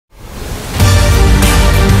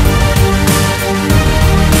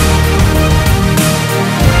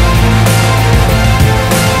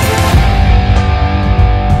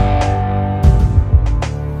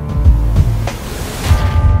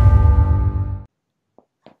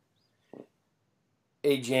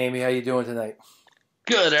Hey Jamie, how you doing tonight?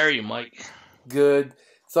 Good, how are you, Mike? Good.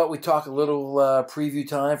 Thought we'd talk a little preview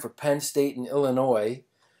time for Penn State and Illinois.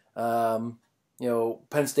 Um,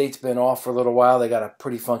 Penn State's been off for a little while. They got a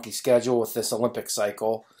pretty funky schedule with this Olympic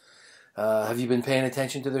cycle. Have you been paying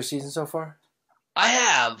attention to their season so far? I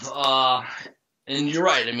have, and you're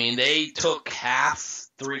right. I mean, they took half,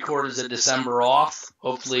 three quarters of December off.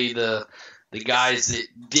 Hopefully, the guys that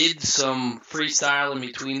did some freestyle in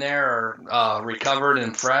between there are recovered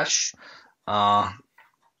and fresh. Because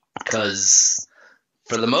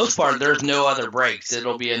for the most part, there's no other breaks.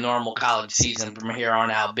 It'll be a normal college season from here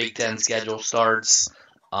on out. Big Ten schedule starts.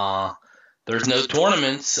 Uh, there's no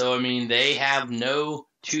tournaments, so I mean, they have no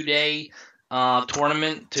 2-day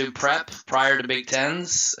tournament to prep prior to Big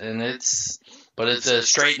Tens, but it's a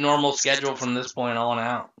straight normal schedule from this point on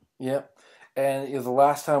out. Yep. And the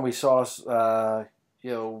last time we saw,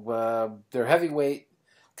 their heavyweight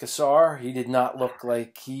Kassar, he did not look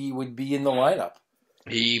like he would be in the lineup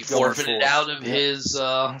He going forfeited forward. out of Yep. his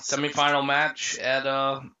semifinal match at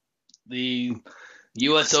the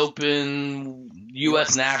U.S. Open,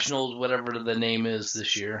 U.S. Nationals, whatever the name is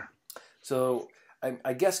this year. So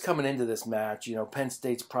I guess coming into this match, Penn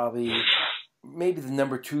State's probably maybe the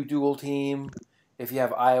number two dual team. If you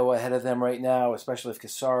have Iowa ahead of them right now, especially if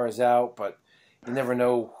Kassar is out, but you never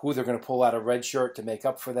know who they're going to pull out a red shirt to make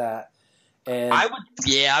up for that. And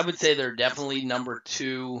I would say they're definitely number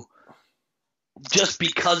two, just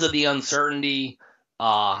because of the uncertainty.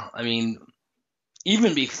 I mean,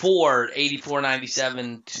 even before 84,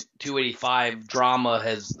 97, 285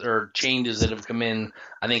 drama or changes that have come in,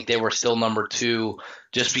 I think they were still number two,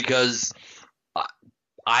 just because uh,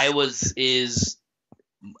 Iowa's is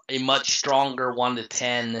a much stronger 1 to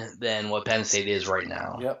 10 than what Penn State is right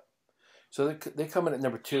now. yep. So they come in at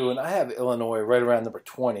number two, and I have Illinois right around number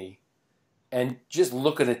 20. And just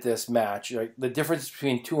looking at this match, right, the difference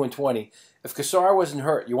between 2 and 20, if Kassar wasn't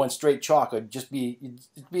hurt, you went straight chalk, it'd be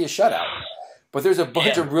a shutout. But there's a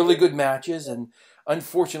bunch Yeah, of really good matches, and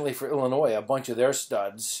unfortunately for Illinois, a bunch of their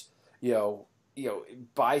studs, you know,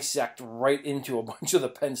 bisect right into a bunch of the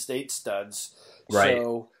Penn State studs. right.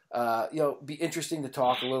 So, be interesting to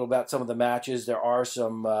talk a little about some of the matches. There are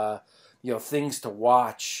some, things to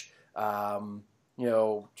watch. Do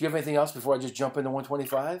you have anything else before I just jump into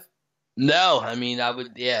 125? No, I mean, I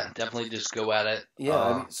would, definitely just go at it. Yeah,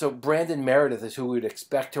 I mean, so Brandon Meredith is who we'd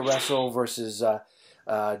expect to wrestle versus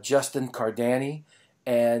Justin Cardani,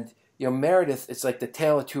 and Meredith. It's like the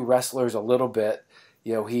tale of two wrestlers a little bit.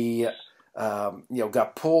 He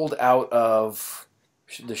got pulled out of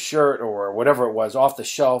the shirt or whatever it was off the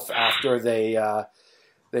shelf after they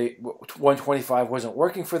 125 wasn't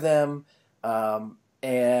working for them.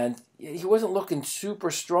 And he wasn't looking super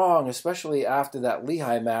strong, especially after that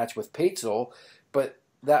Lehigh match with Paetzel. But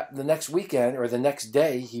that the next weekend or the next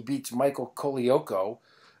day, he beats Michael Kolioko,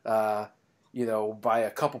 uh, by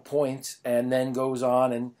a couple points, and then goes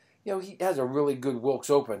on and he has a really good Wilkes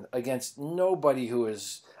Open against nobody who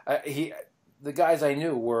is he. The guys I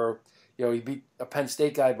knew were he beat a Penn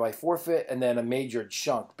State guy by forfeit, and then a majored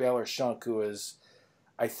Shunk, Baylor Shunk, who is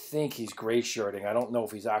I think he's gray shirting. I don't know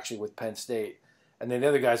if he's actually with Penn State. And then the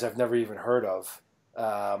other guys I've never even heard of.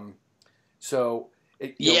 Um, so,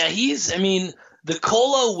 Yeah, I mean, the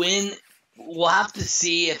Colo win, we'll have to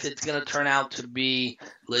see if it's going to turn out to be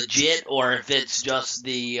legit or if it's just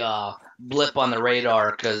the blip on the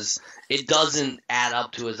radar, because it doesn't add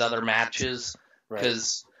up to his other matches. right,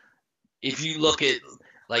 Because if you look at,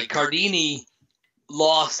 like, Cardini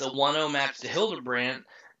lost a 1-0 match to Hildebrandt,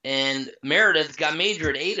 and Meredith got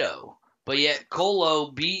majored 8-0, but yet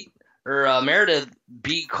Meredith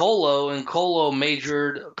beat Colo, and Colo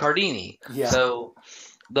majored Cardini. yeah, So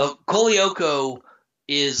the Kolioko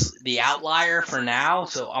is the outlier for now.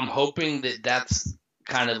 So I'm hoping that that's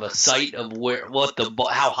kind of a sight of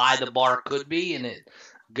how high the bar could be, and it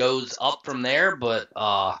goes up from there. But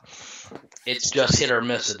it's just hit or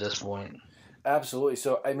miss at this point. absolutely.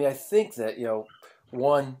 So, I mean, I think that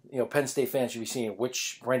one, Penn State fans should be seeing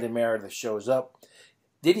which Brendan Meredith shows up.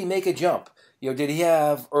 Did he make a jump? Did he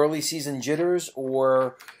have early season jitters,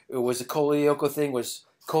 or was the Kolioko thing? Was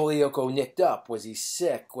Kolioko nicked up? Was he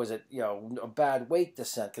sick? Was it a bad weight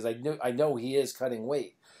descent? Because I know he is cutting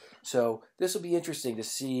weight. So this will be interesting to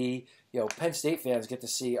see. Penn State fans get to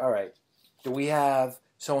see. All right, do we have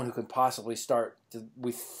someone who can possibly start?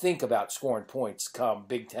 We think about scoring points come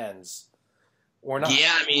Big Tens or not?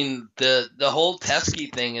 Yeah, I mean the whole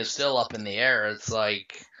Teskey thing is still up in the air. It's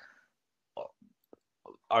like,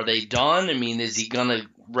 are they done? I mean, is he gonna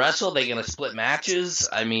wrestle? Are they gonna split matches?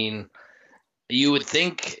 I mean, you would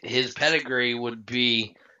think his pedigree would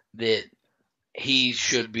be that he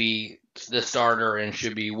should be the starter and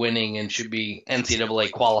should be winning and should be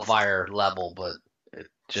NCAA qualifier level, but it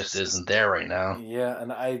just isn't there right now. Yeah,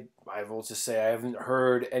 and I will just say I haven't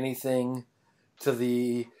heard anything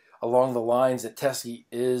along the lines that Teskey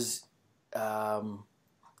is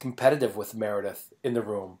competitive with Meredith in the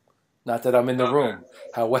room. Not that I'm in the room.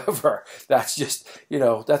 However, that's just,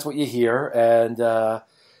 that's what you hear. And,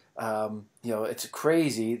 it's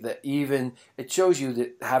crazy that it shows you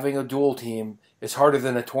that having a dual team is harder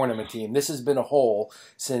than a tournament team. This has been a hole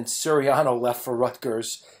since Suriano left for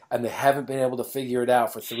Rutgers, and they haven't been able to figure it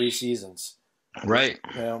out for 3 seasons. Right.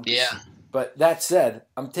 Yeah. But that said,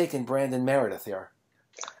 I'm taking Brandon Meredith here.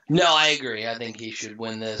 No, I agree. I think he should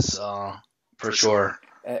win this for sure.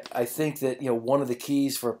 I think that one of the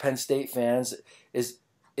keys for Penn State fans is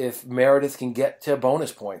if Meredith can get to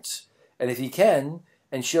bonus points, and if he can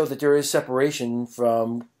and show that there is separation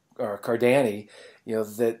from Cardani,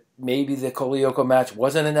 that maybe the Kolioko match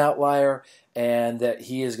wasn't an outlier, and that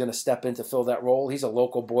he is going to step in to fill that role. He's a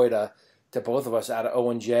local boy to both of us out of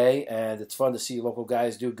O&J, and it's fun to see local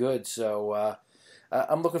guys do good. So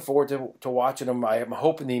I'm looking forward to watching him. I'm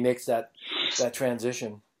hoping he makes that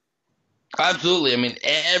transition. Absolutely. I mean,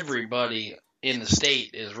 everybody in the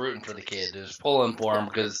state is rooting for the kid, is pulling for him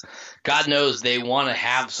because God knows they want to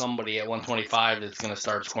have somebody at 125 that's going to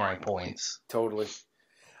start scoring points. Totally.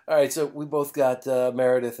 All right, so we both got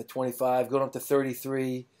Meredith at 25, going up to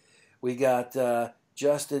 33. We got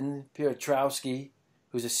Justin Piotrowski,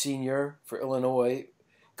 who's a senior for Illinois,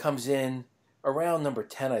 comes in around number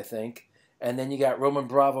 10, I think. And then you got Roman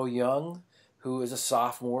Bravo Young, who is a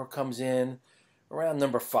sophomore, comes in around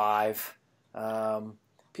number 5.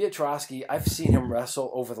 Piotrowski, I've seen him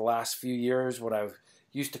wrestle over the last few years when I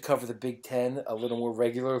used to cover the Big Ten a little more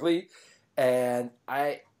regularly, and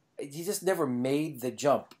he just never made the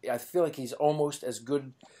jump. I feel like he's almost as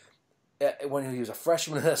good when he was a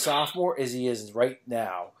freshman and a sophomore as he is right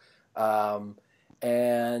now.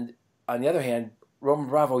 And on the other hand, Roman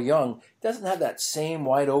Bravo Young doesn't have that same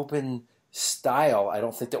wide open style, I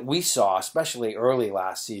don't think, that we saw, especially early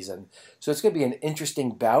last season. So it's going to be an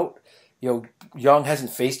interesting bout. Young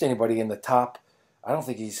hasn't faced anybody in the top. I don't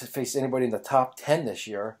think he's faced anybody in the top 10 this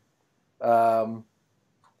year. No,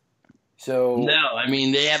 I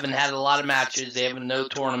mean, they haven't had a lot of matches. They haven't no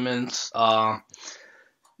tournaments. Piotrowski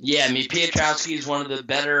is one of the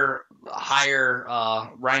better, higher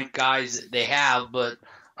ranked guys that they have, but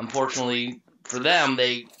unfortunately for them,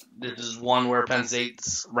 this is one where Penn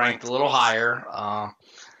State's ranked a little higher.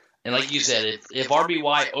 And like you said, if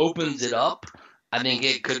RBY opens it up, I think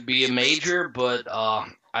it could be a major, but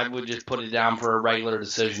I would just put it down for a regular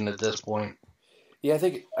decision at this point. Yeah, I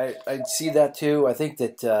think I'd see that too. I think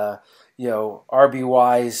that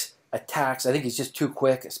RBY's attacks, I think he's just too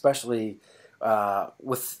quick, especially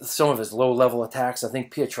with some of his low-level attacks. I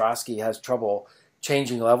think Piotrowski has trouble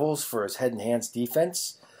changing levels for his head and hands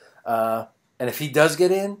defense. And if he does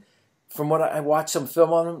get in, from what I watched some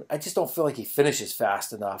film on him, I just don't feel like he finishes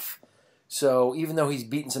fast enough. So even though he's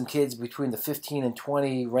beaten some kids between the 15 and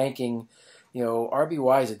 20 ranking,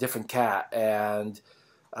 RBY is a different cat. And,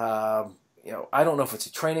 I don't know if it's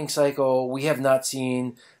a training cycle. We have not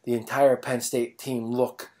seen the entire Penn State team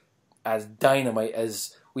look as dynamite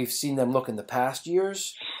as we've seen them look in the past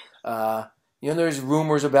years. There's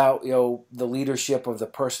rumors about, the leadership of the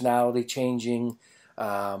personality changing.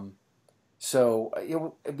 So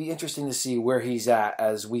it'd be interesting to see where he's at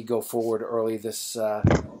as we go forward early this,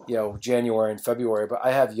 January and February. But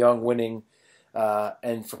I have Young winning,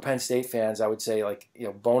 and for Penn State fans, I would say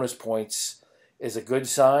bonus points is a good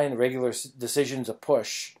sign. Regular decision's a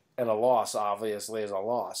push, and a loss obviously is a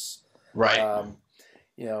loss. Right.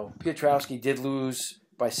 Piotrowski did lose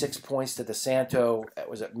by 6 points to DeSanto. It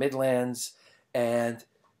was at Midlands, and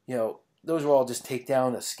those were all just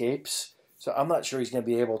takedown escapes. So I'm not sure he's going to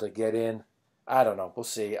be able to get in. I don't know. We'll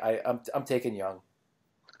see. I'm taking Young.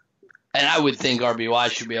 And I would think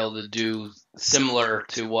RBY should be able to do similar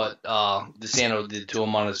to what DeSanto did to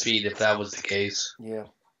him on his feet if that was the case. Yeah.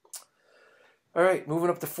 All right, moving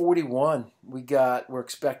up to 41. We're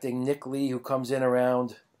expecting Nick Lee, who comes in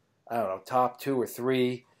around, top 2 or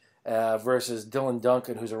 3, versus Dylan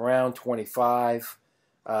Duncan, who's around 25.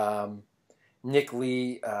 Nick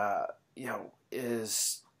Lee,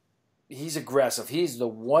 he's aggressive. He's the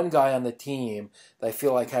one guy on the team that I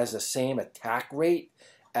feel like has the same attack rate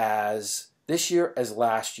as this year as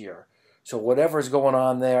last year. So whatever's going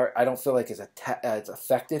on there, I don't feel like it's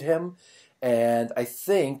affected him. And I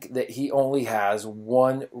think that he only has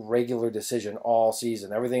one regular decision all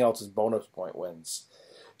season. Everything else is bonus point wins.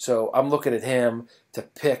 So I'm looking at him to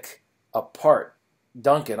pick apart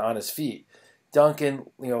Duncan on his feet. Duncan,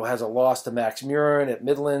 has a loss to Max Murin at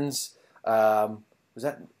Midlands. Was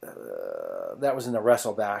that was in the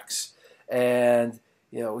wrestlebacks, and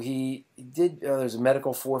he did. There's a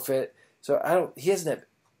medical forfeit, so he hasn't had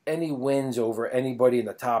any wins over anybody in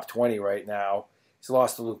the top 20 right now. He's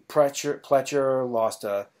lost to Luke Pletcher, lost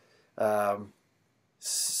to I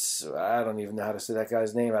don't even know how to say that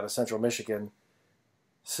guy's name, out of Central Michigan,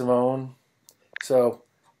 Simone. So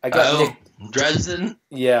I got Nick Dresden.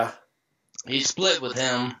 Yeah, he split with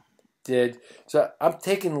him. Did so? I'm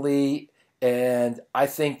taking Lee, and I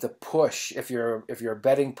think the push, if you're a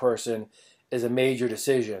betting person, is a major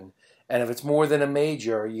decision. And if it's more than a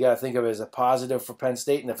major, you got to think of it as a positive for Penn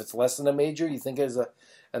State. And if it's less than a major, you think it as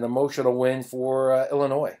an emotional win for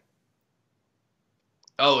Illinois.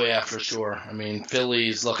 Oh yeah, for sure. I mean,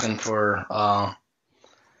 Philly's looking for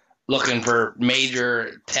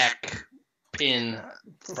major tech pin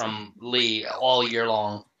from Lee all year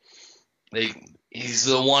long. He's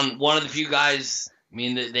the one of the few guys. I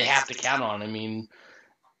mean, they have to count on. I mean,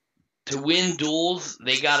 to win duels,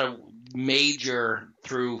 they got to major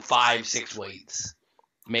through 5-6 weights,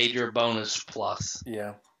 major bonus plus.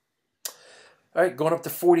 Yeah. All right, going up to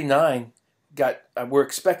 49. We're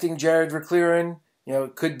expecting Jared Verclaren.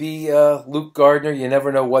 It could be Luke Gardner. You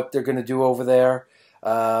never know what they're going to do over there.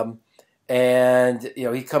 And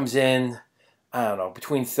he comes in, I don't know,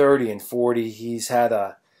 between 30 and 40. He's had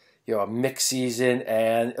a mixed season,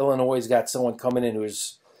 and Illinois' got someone coming in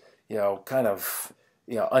who's kind of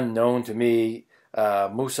unknown to me.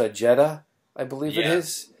 Musa Jeddah, I believe it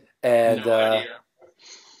is, and no idea.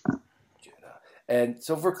 And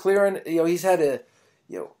so for Verclaren, he's had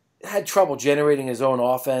had trouble generating his own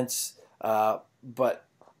offense, but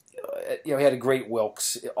he had a great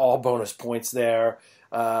Wilkes, all bonus points there.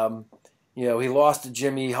 He lost to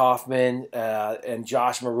Jimmy Hoffman and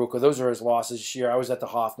Josh Maruka. Those are his losses this year. I was at the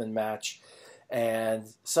Hoffman match, and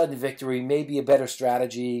sudden victory may be a better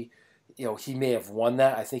strategy. He may have won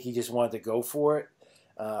that. I think he just wanted to go for it.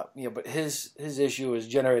 But his issue is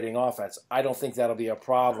generating offense. I don't think that'll be a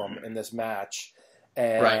problem in this match.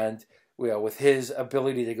 And with his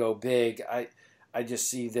ability to go big, I just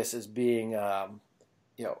see this as being, I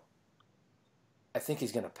think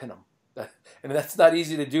he's going to pin him. And that's not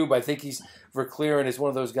easy to do, but I think Verclaren is one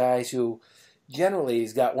of those guys who generally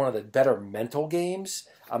he's got one of the better mental games.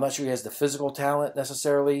 I'm not sure he has the physical talent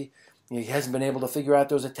necessarily. He hasn't been able to figure out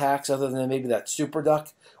those attacks other than maybe that super duck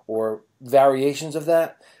or variations of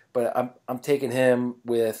that. But I'm taking him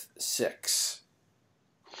with 6.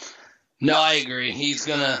 No, I agree. He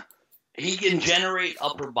can generate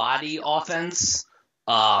upper body offense.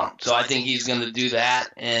 So I think he's going to do that,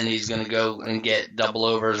 and he's going to go and get double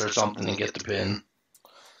overs or something and get the pin.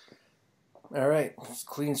 All right.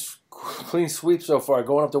 Clean sweep so far.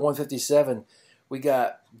 Going up to 157, we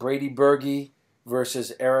got Brady Berge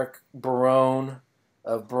versus Eric Barone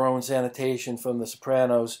of Barone Sanitation from The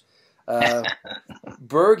Sopranos.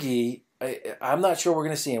 Berge, I'm not sure we're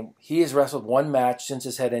going to see him. He has wrestled one match since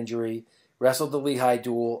his head injury, wrestled the Lehigh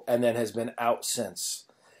duel, and then has been out since.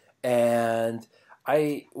 And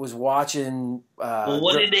I was watching...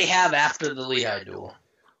 what did they have after the Lehigh duel?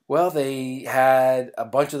 Well, they had a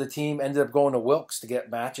bunch of the team ended up going to Wilkes to get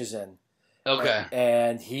matches in. Okay.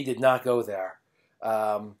 And he did not go there.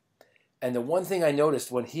 And the one thing I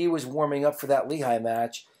noticed when he was warming up for that Lehigh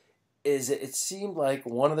match is it seemed like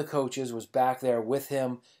one of the coaches was back there with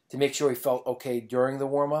him to make sure he felt okay during the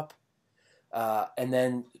warm-up, and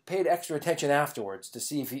then paid extra attention afterwards to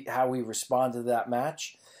see how he responded to that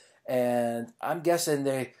match. And I'm guessing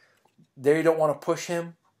they don't want to push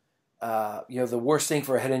him. The worst thing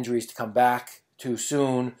for a head injury is to come back too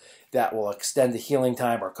soon. That will extend the healing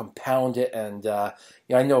time or compound it. And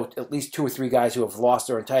I know at least 2 or 3 guys who have lost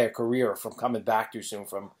their entire career from coming back too soon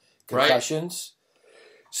from concussions. Right.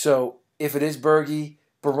 So if it is Berge,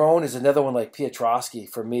 Barone is another one like Piotrowski.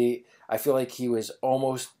 For me, I feel like he was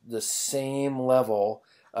almost the same level,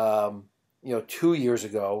 2 years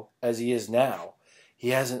ago as he is now.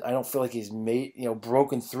 He hasn't. I don't feel like he's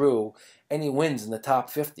broken through any wins in the top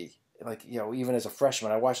 50. Like, even as a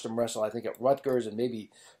freshman, I watched him wrestle, I think, at Rutgers and maybe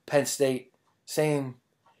Penn State. Same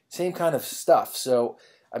kind of stuff. So,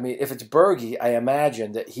 I mean, if it's Berge, I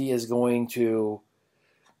imagine that he is going to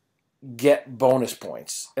get bonus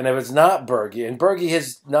points. And if it's not Berge, and Berge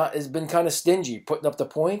has been kind of stingy putting up the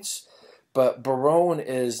points, but Barone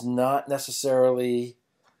is not necessarily,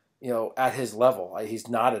 at his level. He's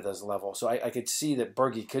not at his level. So I could see that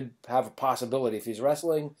Berge could have a possibility, if he's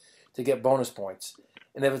wrestling, to get bonus points.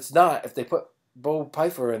 And if it's not, if they put Bo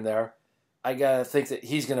Pfeiffer in there, I got to think that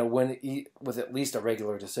he's going to win with at least a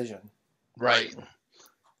regular decision. Right.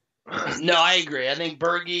 No, I agree. I think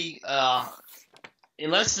Berge,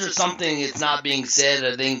 unless there's something that's not being said,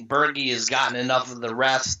 I think Berkey has gotten enough of the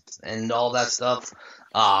rest and all that stuff.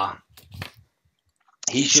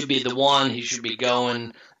 He should be the one. He should be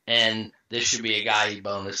going, and this should be a guy he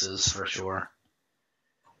bonuses for sure.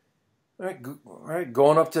 All right,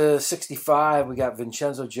 going up to 65, we got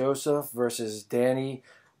Vincenzo Joseph versus Danny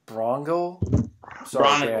Brongle.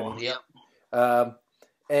 Brongle, yep.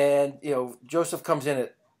 And, Joseph comes in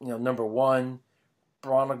at, number 1.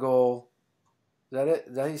 Brongle, is that it?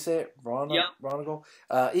 Is that how you say it? Yep. Brongle?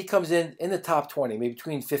 He comes in the top 20, maybe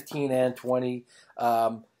between 15 and 20.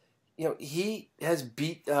 He has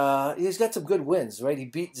he's got some good wins, right? He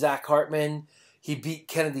beat Zach Hartman. He beat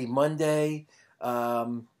Kennedy Monday.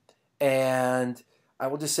 And I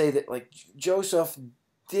will just say that, Joseph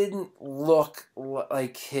didn't look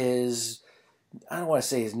like his, I don't want to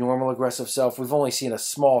say his normal aggressive self. We've only seen a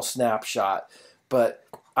small snapshot. But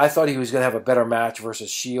I thought he was going to have a better match versus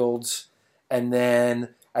Shields. And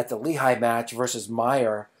then at the Lehigh match versus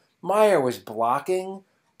Meyer was blocking,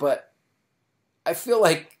 but I feel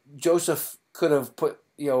like Joseph could have put,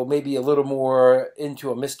 maybe a little more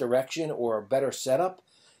into a misdirection or a better setup.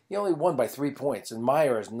 He only won by 3 points, and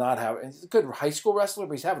Meyer is not having. He's a good high school wrestler,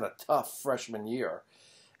 but he's having a tough freshman year.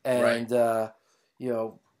 And right.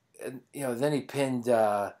 Then he pinned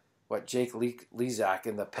Jake Lezak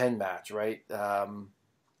in the Penn match, right?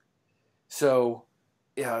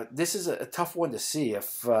 This is a tough one to see.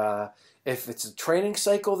 If it's a training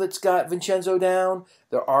cycle that's got Vincenzo down,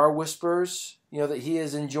 there are whispers, that he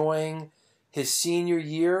is enjoying his senior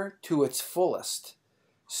year to its fullest.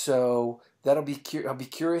 So I'll be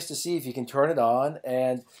curious to see if he can turn it on,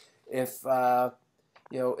 and if Bronigal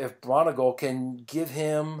can give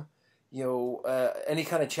him any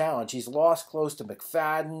kind of challenge. He's lost close to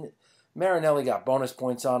McFadden. Marinelli got bonus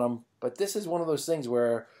points on him, but this is one of those things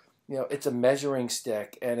where it's a measuring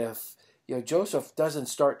stick, and if Joseph doesn't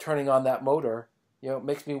start turning on that motor, it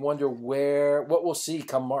makes me wonder what we'll see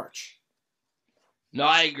come March. No,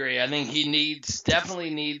 I agree. I think he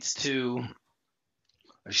definitely needs to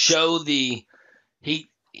show he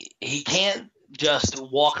can't just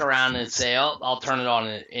walk around and say, "Oh, I'll turn it on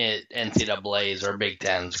at NCAAs or Big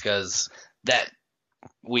Tens," because that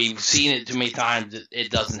we've seen it too many times. It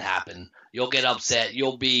doesn't happen. You'll get upset.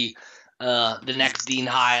 You'll be the next Dean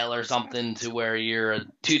Heil or something, to where you're a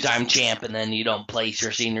 2-time champ and then you don't place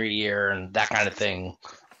your senior year and that kind of thing.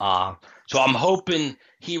 So I'm hoping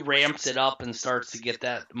he ramps it up and starts to get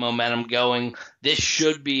that momentum going. This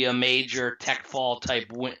should be a major Tech Fall type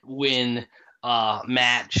win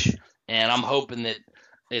match, and I'm hoping that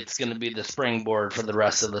it's going to be the springboard for the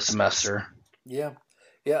rest of the semester. Yeah,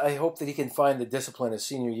 I hope that he can find the discipline his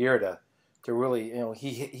senior year to really,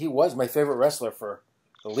 he was my favorite wrestler for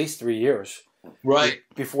at least 3 years, right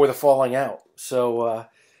before the falling out. So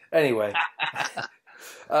anyway,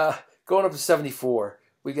 going up to 74.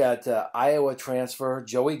 We got Iowa transfer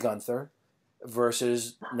Joey Gunther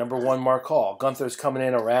versus number 1 Mark Hall. Gunther's coming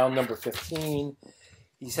in around number 15.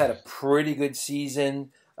 He's had a pretty good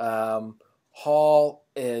season. Hall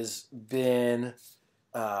has been,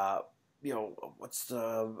 only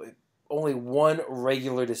 1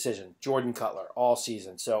 regular decision, Jordan Cutler, all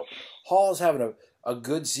season. So Hall's having a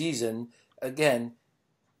good season. Again,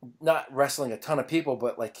 not wrestling a ton of people,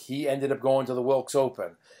 but he ended up going to the Wilkes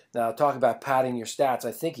Open. Now, talk about padding your stats.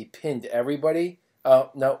 I think he pinned everybody.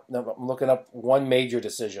 No, I'm looking up 1 major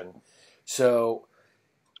decision. So,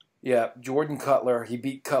 yeah, Jordan Cutler, he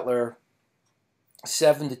beat Cutler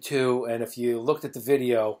 7-2. And if you looked at the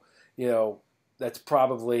video, that's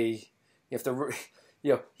probably, he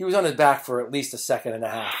was on his back for at least a second and a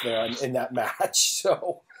half there in that match.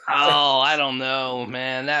 So, I don't know,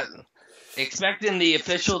 man. Expecting the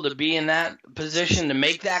official to be in that position to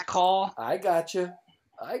make that call. I gotcha.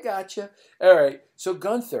 All right. So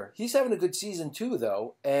Gunther, he's having a good season too,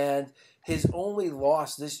 though, and his only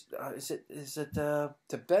loss this is it to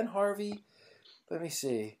Ben Harvey? Let me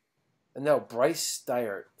see. No, Bryce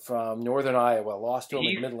Steyert from Northern Iowa lost to him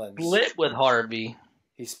in Midlands. Split with Harvey.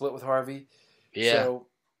 He split with Harvey. Yeah.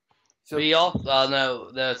 So he also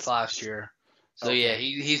no, that's last year. So okay. Yeah,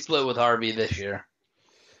 he split with Harvey this year.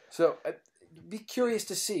 So I'd be curious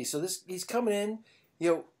to see. So he's coming in,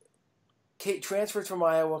 Kate transferred from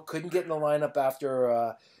Iowa, couldn't get in the lineup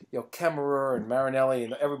after Kemmerer and Marinelli,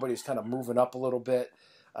 and everybody's kind of moving up a little bit.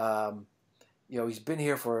 He's been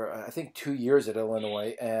here for I think 2 years at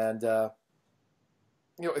Illinois, and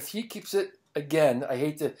if he keeps it, again, I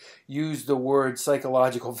hate to use the word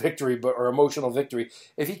psychological victory, or emotional victory.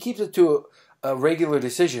 If he keeps it to a regular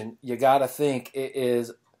decision, you got to think it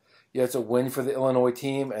is. It's a win for the Illinois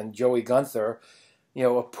team and Joey Gunther.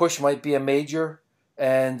 A push might be a major.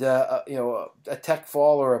 and a tech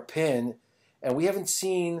fall or a pin, and we haven't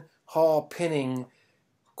seen Hall pinning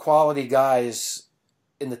quality guys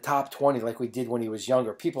in the top 20 like we did when he was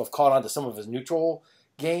younger. People have caught on to some of his neutral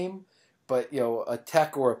game, but a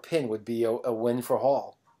tech or a pin would be a win for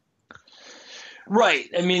Hall. Right.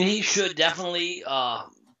 I mean, he should definitely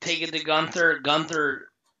take it to Gunther. Gunther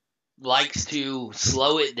likes to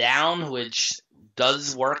slow it down, which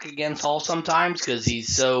does work against Hall sometimes because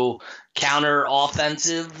he's so counter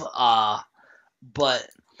offensive. But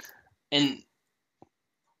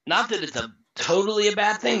not that it's totally a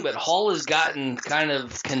bad thing, but Hall has gotten kind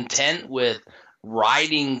of content with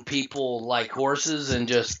riding people like horses and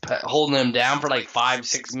just holding them down for like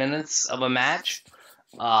 5-6 minutes of a match,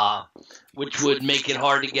 which would make it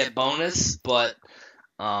hard to get bonus. But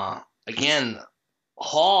again,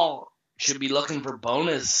 Hall should be looking for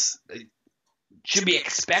bonus, should be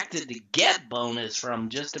expected to get bonus from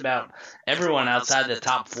just about everyone outside the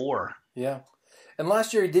top 4. Yeah. And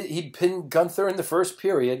last year he pinned Gunther in the first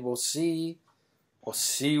period. We'll see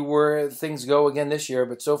where things go again this year.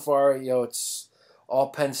 But so far, it's all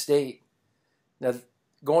Penn State. Now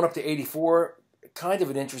going up to 84, kind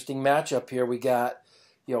of an interesting matchup here. We got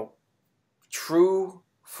true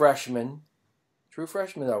freshman, Aaron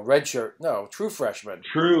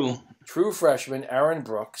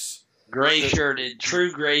Brooks.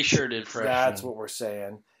 True gray-shirted freshman. That's what we're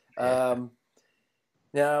saying. Yeah.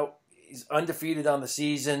 Now, he's undefeated on the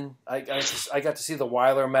season. I got to see the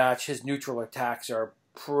Weiler match. His neutral attacks are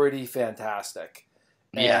pretty fantastic.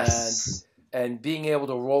 Yes. And being able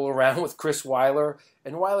to roll around with Chris Weiler,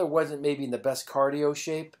 and Weiler wasn't maybe in the best cardio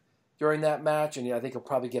shape during that match, and I think he'll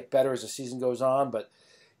probably get better as the season goes on. But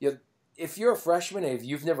if you're a freshman and if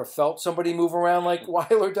you've never felt somebody move around like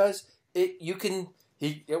Weiler does, it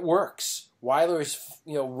works. Weiler's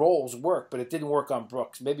rolls work, but it didn't work on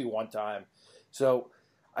Brooks. Maybe one time. So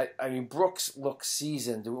I mean, Brooks looks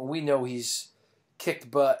seasoned. We know he's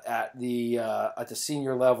kicked butt at the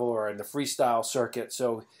senior level or in the freestyle circuit.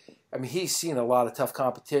 So I mean, he's seen a lot of tough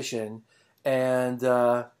competition, and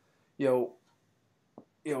Bronigal.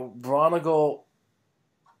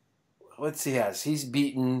 He's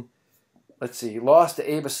beaten. He lost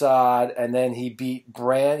to Abe Assad, and then he beat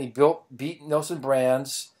Brand. He beat Nelson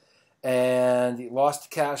Brands, and he lost to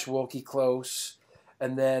Cash Wilkie close.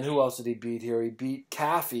 And then who else did he beat here? He beat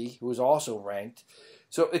Caffey, who was also ranked.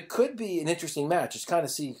 So it could be an interesting match. Just kind of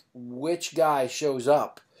see which guy shows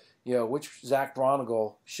up, which Zach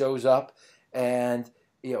Bronigal shows up. And,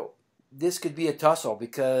 this could be a tussle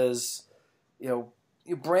because,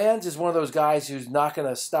 Brands is one of those guys who's not going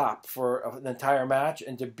to stop for an entire match.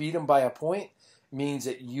 And to beat him by a point means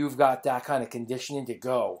that you've got that kind of conditioning to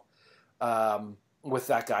go with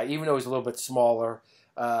that guy, even though he's a little bit smaller.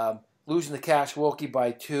 Losing to Cash Wilkie by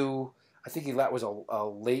 2, I think that was a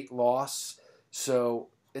late loss. So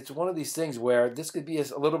it's one of these things where this could be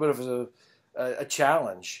a little bit of a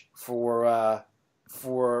challenge for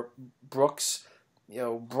Brooks.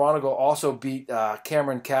 Bronigal also beat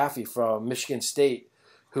Cameron Caffey from Michigan State,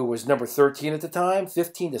 who was number 13 at the time,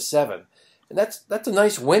 15-7, and that's a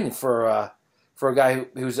nice win for a guy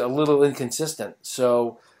who's a little inconsistent.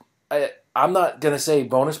 So I'm not going to say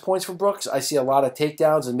bonus points for Brooks. I see a lot of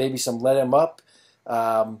takedowns and maybe some let him up.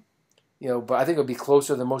 But I think it'll be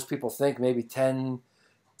closer than most people think. Maybe 10-9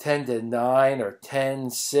 or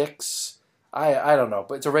 10-6. I don't know,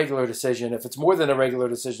 but it's a regular decision. If it's more than a regular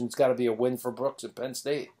decision, it's got to be a win for Brooks at Penn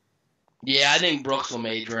State. Yeah, I think Brooks will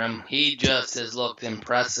major him. He just has looked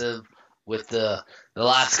impressive with the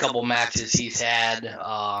last couple matches he's had.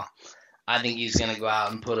 I think he's going to go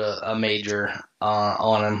out and put a major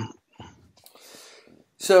on him.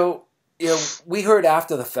 So, we heard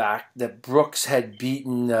after the fact that Brooks had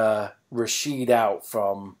beaten Rashid out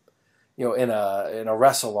from, in a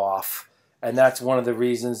wrestle-off, and that's one of the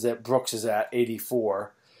reasons that Brooks is at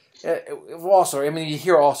 84. Also, you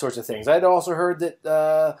hear all sorts of things. I'd also heard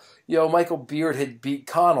that, Michael Beard had beat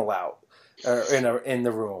Connell out in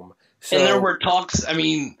the room. So, and there were talks, I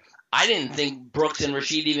didn't think Brooks and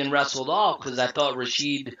Rashid even wrestled off because I thought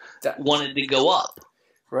Rashid wanted to go up.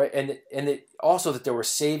 Right, and it also that they were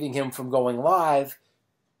saving him from going live,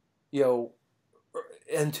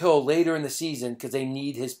 until later in the season because they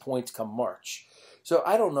need his points come March. So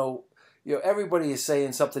I don't know. Everybody is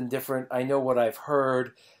saying something different. I know what I've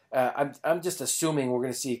heard. I'm just assuming we're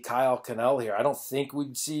going to see Kyle Cannell here. I don't think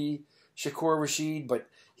we'd see Shakur Rashid, but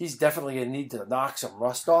he's definitely going to need to knock some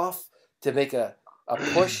rust off to make a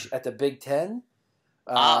push at the Big Ten.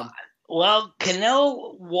 Well,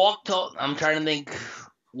 Cannell walked off. I'm trying to think.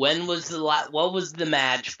 When was what was the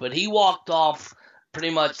match? But he walked off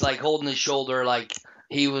pretty much like holding his shoulder, like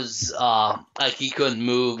he was like he couldn't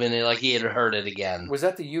move and like he had hurt it again. Was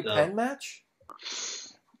that the UPenn match?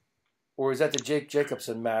 Or was that the Jake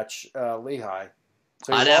Jacobson match, Lehigh?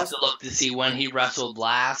 So I'd have to look to see when he wrestled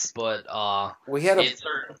last, but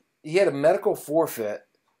he had a medical forfeit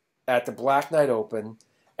at the Black Knight Open,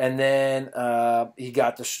 and then he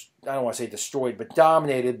got I don't want to say destroyed, but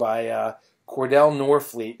dominated by Cordell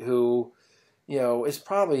Norfleet, who is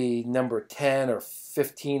probably number 10 or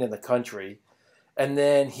 15 in the country, and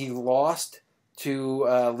then he lost to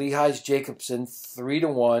Lehigh's Jacobson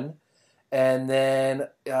 3-1, and then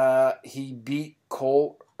he beat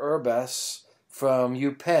Cole Urbas from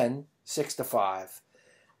UPenn 6-5.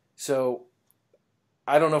 So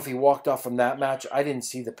I don't know if he walked off from that match. I didn't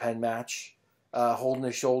see the Penn match holding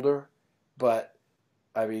his shoulder, but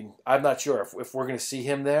I mean, I'm not sure if we're going to see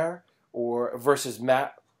him there or versus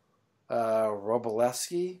Matt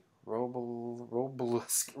Robleski.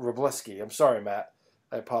 I'm sorry, Matt.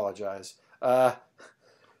 I apologize. I'm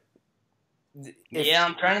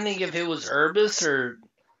trying to think if it was Urbis or,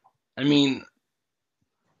 I mean,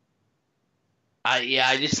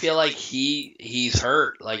 I just feel like he's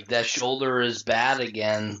hurt. Like that shoulder is bad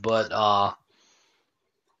again, but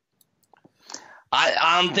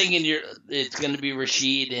I'm thinking it's going to be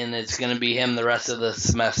Rashid and it's going to be him the rest of the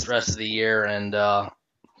semester, rest of the year, and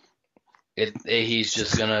he's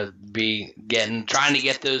just going to be trying to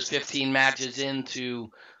get those 15 matches in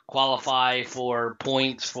to qualify for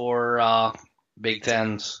points for Big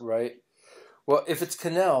Tens. Right. Well, if it's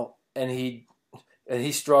Cannell and he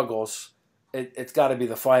struggles, it's got to be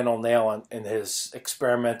the final nail in his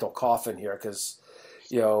experimental coffin here, because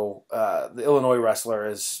the Illinois wrestler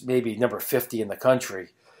is maybe number 50 in the country,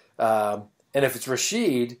 and if it's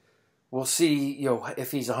Rashid, we'll see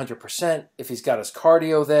if he's 100%, if he's got his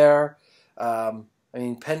cardio there. I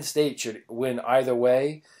mean, Penn State should win either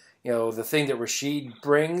way. The thing that Rashid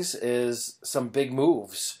brings is some big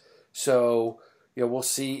moves, so we'll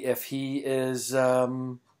see if he is.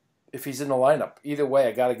 If he's in the lineup. Either way,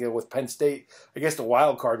 I got to go with Penn State. I guess the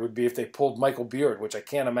wild card would be if they pulled Michael Beard, which I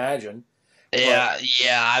can't imagine. Yeah,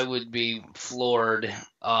 I would be floored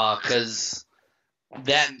because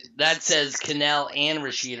that says Cannell and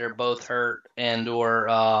Rashid are both hurt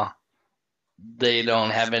or they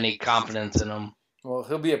don't have any confidence in them. Well,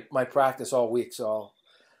 he'll be at my practice all week, so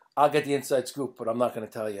I'll get the inside scoop, but I'm not going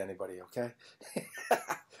to tell you anybody, okay?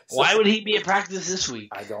 Why would he be at practice this week?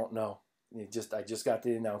 I don't know. I just got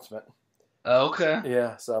the announcecement. Okay.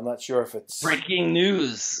 Yeah, so I'm not sure if it's breaking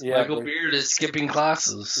news. Yeah, Michael Beard is skipping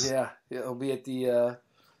classes. Yeah, he'll be at the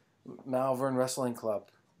Malvern Wrestling Club.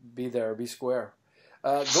 Be there, be square.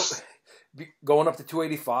 Going up to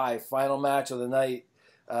 285, final match of the night.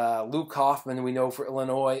 Luke Hoffman, we know, for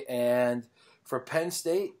Illinois, and for Penn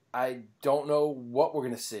State, I don't know what we're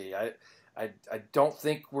going to see. I don't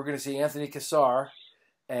think we're going to see Anthony Cassar,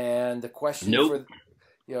 and the question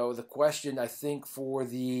the question I think for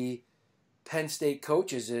the Penn State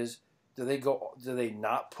coaches is, do they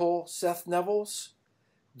not pull Seth Nevels?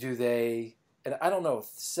 Do they? And I don't know if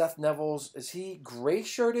Seth Nevels, is he gray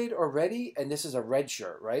shirted already? And this is a red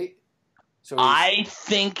shirt, right? So I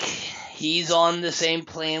think he's on the same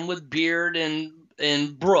plan with Beard and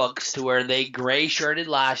Brooks, to where they gray shirted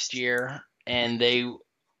last year, and they,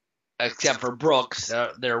 except for Brooks,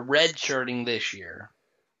 they're red shirting this year.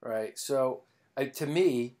 Right. So to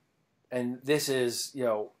me, and this is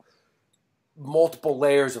multiple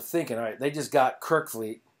layers of thinking. All right, they just got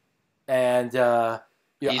Kirkfleet, and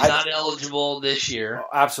he's not eligible this year.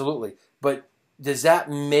 Absolutely, but does that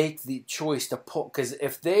make the choice to pull? Because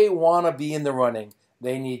if they want to be in the running,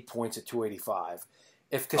 they need points at 285.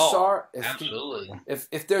 If Cassar, absolutely,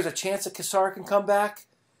 if there's a chance that Cassar can come back,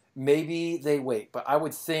 maybe they wait. But I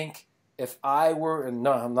would think, if I were, and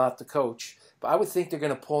no, I'm not the coach, but I would think they're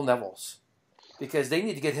going to pull Nevels, because they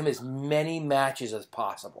need to get him as many matches as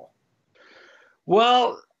possible.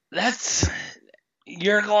 Well,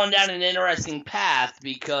 you're going down an interesting path,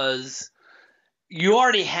 because you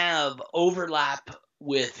already have overlap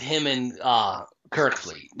with him and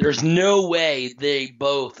Kirkfleet. There's no way they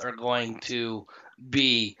both are going to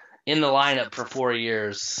be in the lineup for 4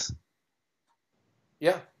 years.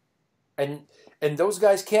 Yeah, and those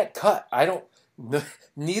guys can't cut.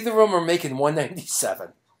 Neither of them are making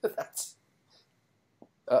 197. That's.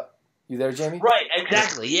 You there, Jamie? Right,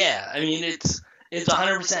 exactly. Yeah, I mean it's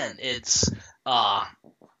 100%.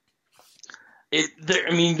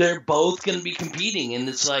 They're both going to be competing, and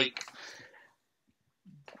it's like,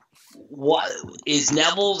 what is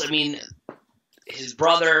Nevels? I mean, his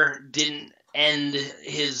brother didn't end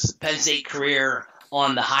his Penn State career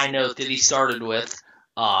on the high note that he started with.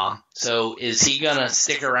 So is he going to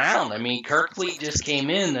stick around? I mean, Kirkfleet just came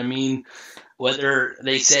in. I mean, whether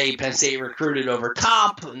they say Penn State recruited over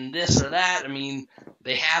top and this or that, I mean,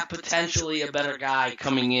 they have potentially a better guy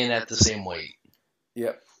coming in at the same weight.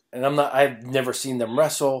 Yep. And I've never seen them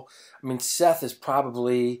wrestle. I mean, Seth is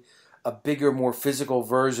probably a bigger, more physical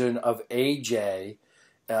version of AJ.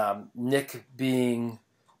 Nick being,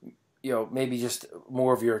 maybe just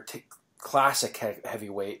more of your classic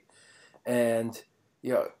heavyweight. And,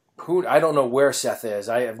 I don't know where Seth is.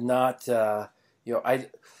 I have not, I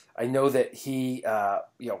know that he,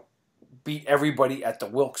 beat everybody at the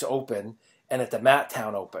Wilkes Open and at the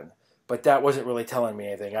Matttown Open. But that wasn't really telling me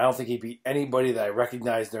anything. I don't think he beat anybody that I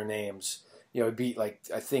recognized their names. He beat,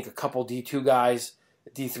 I think, a couple D2 guys, a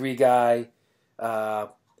D3 guy. I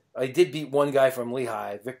did beat one guy from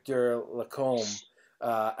Lehigh, Victor Lacombe,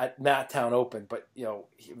 at Matttown Open. But,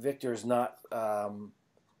 Victor's not a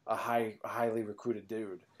highly recruited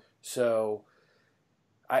dude. So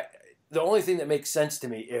the only thing that makes sense to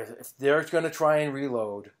me, if they're going to try and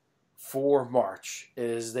reload for March,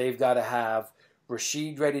 is they've got to have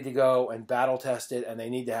Rashid ready to go and battle tested, and they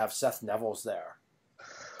need to have Seth Nevels there.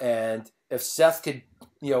 And if Seth could,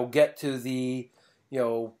 get to be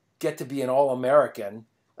an All-American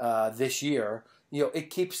this year, it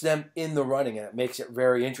keeps them in the running, and it makes it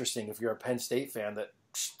very interesting if you're a Penn State fan that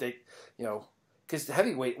they, because the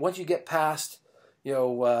heavyweight, once you get past,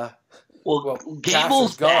 Gable's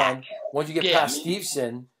gone. back. Once you get past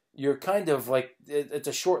Stevenson, you're kind of like, it's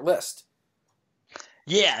a short list.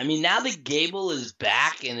 Yeah, I mean, now that Gable is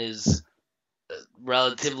back and is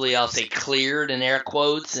relatively, I'll say, cleared in air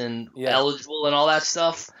quotes and eligible and all that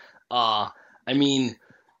stuff, I mean,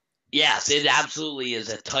 yes, it absolutely is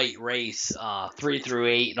a tight race, 3 through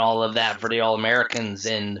 8 and all of that for the All-Americans.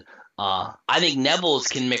 And I think Nevels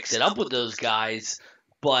can mix it up with those guys,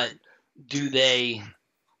 but do they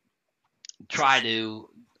try to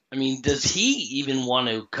 – I mean, does he even want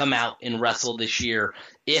to come out and wrestle this year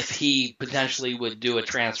if he potentially would do a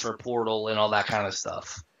transfer portal and all that kind of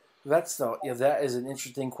stuff? That is an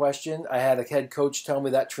interesting question. I had a head coach tell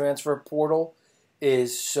me that transfer portal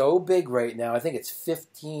is so big right now. I think it's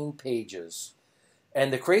 15 pages.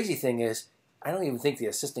 And the crazy thing is, I don't even think the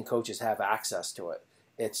assistant coaches have access to it.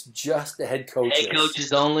 It's just the head coaches. Head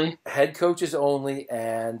coaches only? Head coaches only.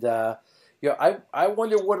 And, I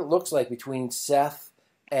wonder what it looks like between Seth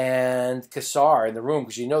and Kassar in the room,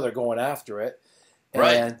 because they're going after it.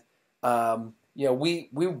 Right. And, we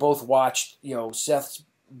both watched, Seth's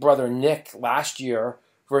brother Nick last year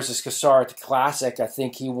versus Kassar at the Classic. I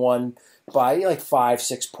think he won by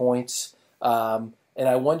 5-6 points. And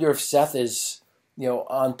I wonder if Seth is,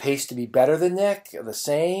 on pace to be better than Nick, the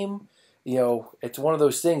same. It's one of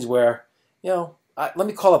those things where, let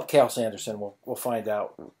me call up Cale Sanderson. We'll find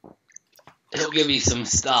out. He'll give you some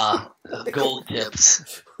gold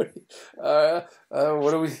tips.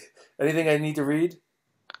 What do we? Anything I need to read?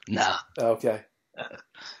 No. Okay.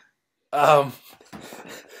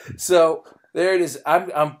 So there it is.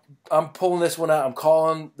 I'm pulling this one out.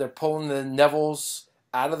 They're pulling the Nevels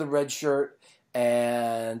out of the red shirt,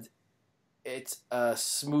 and it's a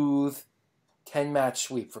smooth 10-match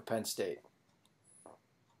sweep for Penn State.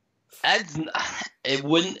 I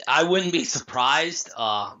wouldn't be surprised.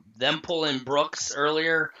 Them pulling Brooks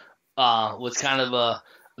earlier was kind of a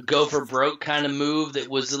go for broke kind of move that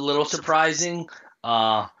was a little surprising.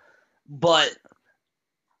 But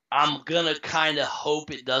I'm going to kind of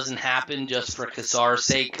hope it doesn't happen just for Kassar's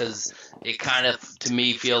sake, because it kind of, to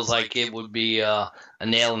me, feels like it would be a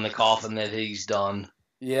nail in the coffin that he's done.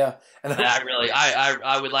 Yeah. And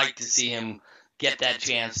I would like to see him get that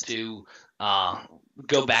chance to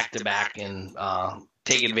go back-to-back and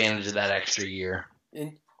take advantage of that extra year.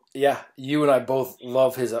 Yeah, you and I both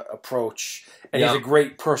love his approach, and he's a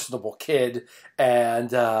great, personable kid,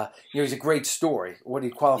 and he's a great story. What, did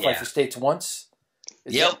he qualify for states once?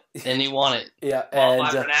 And he won it. Yeah,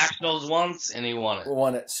 qualified for nationals once, and he won it.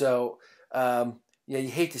 Won it. So, you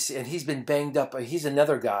hate to see, and he's been banged up. He's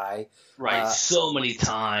another guy. Right, so many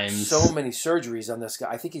times. So many surgeries on this guy.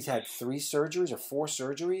 I think he's had 3 surgeries or 4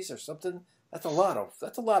 surgeries or something. That's a lot of.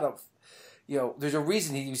 There's a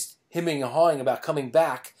reason he was hemming and hawing about coming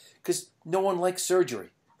back, because no one likes surgery.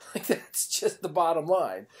 That's just the bottom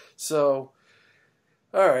line. So,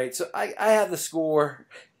 all right. So I have the score,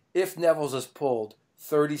 if Nevels is pulled,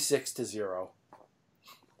 36-0.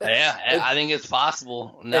 Yeah, I think it's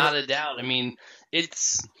possible. Not a doubt. I mean,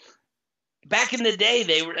 it's back in the day.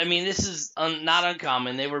 They were. I mean, this is not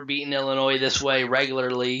uncommon. They were beating Illinois this way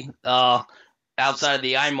regularly. Outside of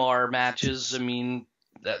the IMAR matches, I mean,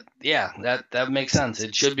 that makes sense.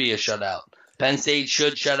 It should be a shutout. Penn State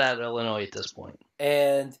should shut out Illinois at this point.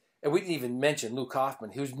 and we didn't even mention Luke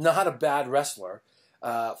Hoffman, who's not a bad wrestler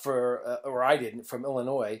or I didn't, from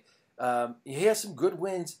Illinois. He has some good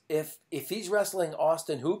wins. If he's wrestling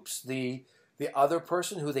Austin Hoops, the other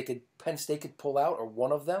person who Penn State could pull out, or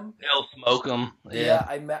one of them, they'll smoke him. Yeah,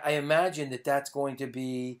 I imagine that's going to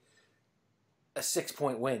be a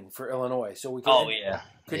 6-point win for Illinois. So we could,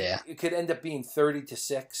 it could end up being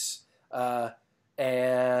 30-6,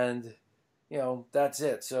 and that's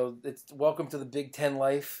it. So it's welcome to the Big Ten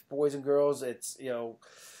life, boys and girls. It's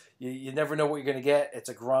you never know what you're going to get. It's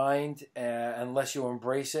a grind unless you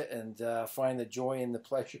embrace it and find the joy and the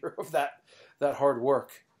pleasure of that hard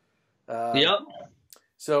work. Yep.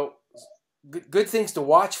 So good things to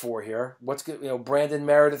watch for here. What's good? Brandon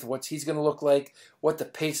Meredith. What's he's going to look like? What the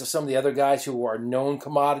pace of some of the other guys who are known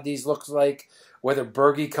commodities looks like? Whether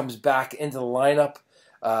Berge comes back into the lineup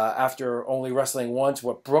after only wrestling once.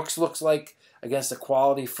 What Brooks looks like against a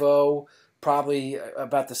quality foe. Probably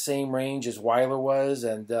about the same range as Weiler was,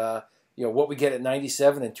 and what we get at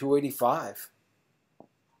 97 and 285.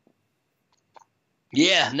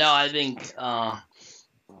 Yeah, no, I think.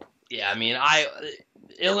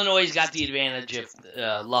 Illinois got the advantage if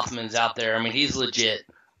Luffman's out there. I mean, he's legit,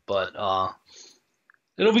 but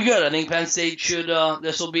it'll be good. I think Penn State should.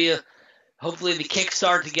 This will be hopefully the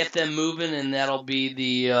kickstart to get them moving, and that'll be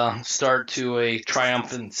the start to a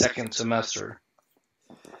triumphant second semester.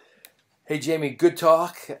 Hey, Jamie, good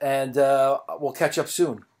talk, and we'll catch up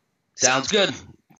soon. Sounds good.